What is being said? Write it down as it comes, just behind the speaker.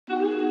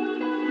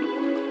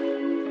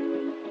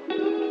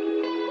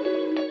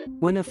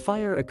When a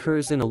fire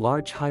occurs in a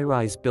large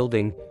high-rise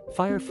building,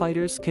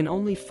 firefighters can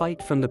only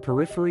fight from the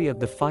periphery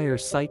of the fire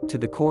site to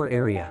the core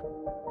area.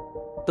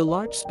 The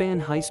large-span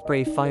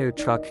high-spray fire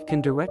truck can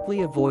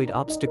directly avoid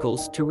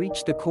obstacles to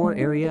reach the core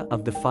area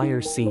of the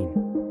fire scene.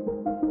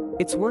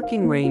 Its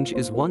working range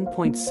is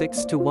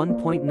 1.6 to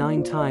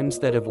 1.9 times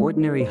that of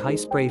ordinary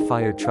high-spray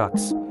fire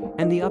trucks,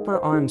 and the upper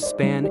arm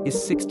span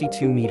is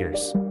 62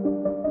 meters.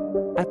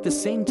 At the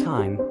same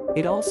time,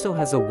 it also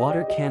has a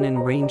water cannon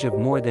range of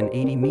more than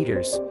 80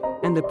 meters,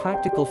 and the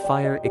practical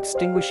fire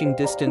extinguishing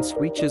distance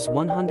reaches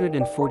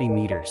 140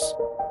 meters.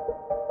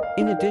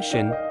 In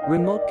addition,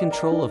 remote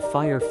control of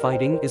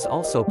firefighting is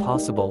also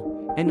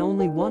possible, and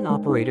only one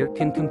operator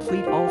can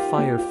complete all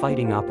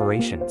firefighting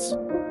operations.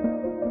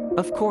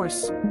 Of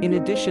course, in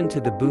addition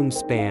to the boom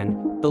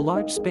span, the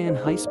large-span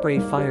high-spray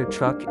fire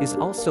truck is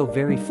also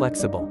very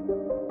flexible.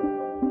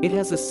 It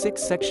has a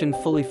 6-section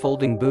fully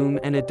folding boom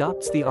and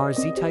adopts the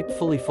RZ-type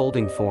fully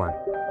folding form.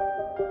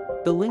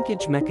 The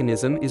linkage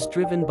mechanism is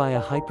driven by a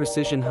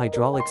high-precision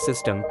hydraulic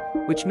system,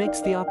 which makes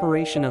the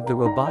operation of the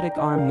robotic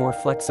arm more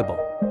flexible.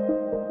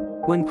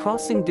 When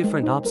crossing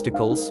different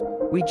obstacles,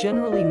 we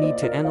generally need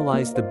to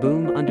analyze the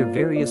boom under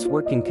various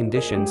working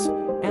conditions,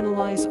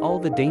 analyze all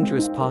the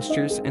dangerous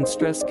postures and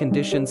stress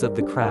conditions of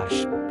the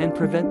crash, and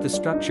prevent the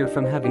structure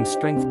from having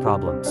strength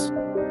problems.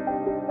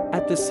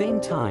 At the same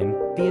time,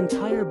 the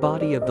entire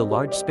body of the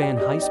large-span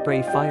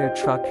high-spray fire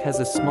truck has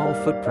a small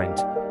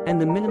footprint, and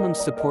the minimum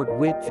support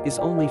width is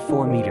only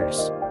 4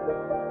 meters.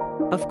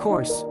 Of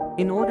course,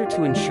 in order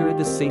to ensure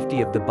the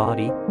safety of the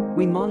body,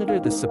 we monitor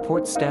the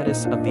support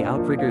status of the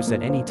outriggers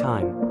at any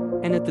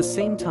time, and at the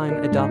same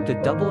time adopt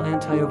a double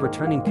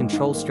anti-overturning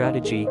control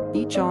strategy.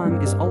 Each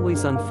arm is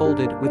always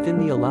unfolded within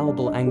the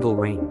allowable angle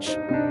range.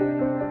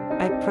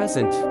 At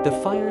present, the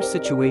fire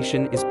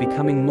situation is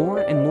becoming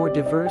more and more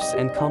diverse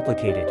and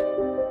complicated.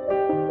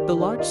 The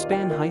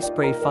large-span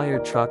high-spray fire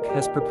truck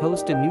has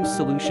proposed a new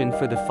solution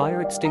for the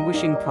fire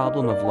extinguishing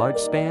problem of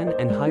large-span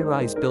and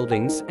high-rise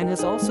buildings and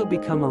has also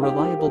become a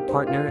reliable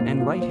partner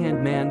and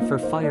right-hand man for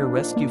fire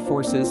rescue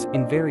forces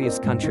in various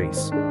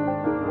countries.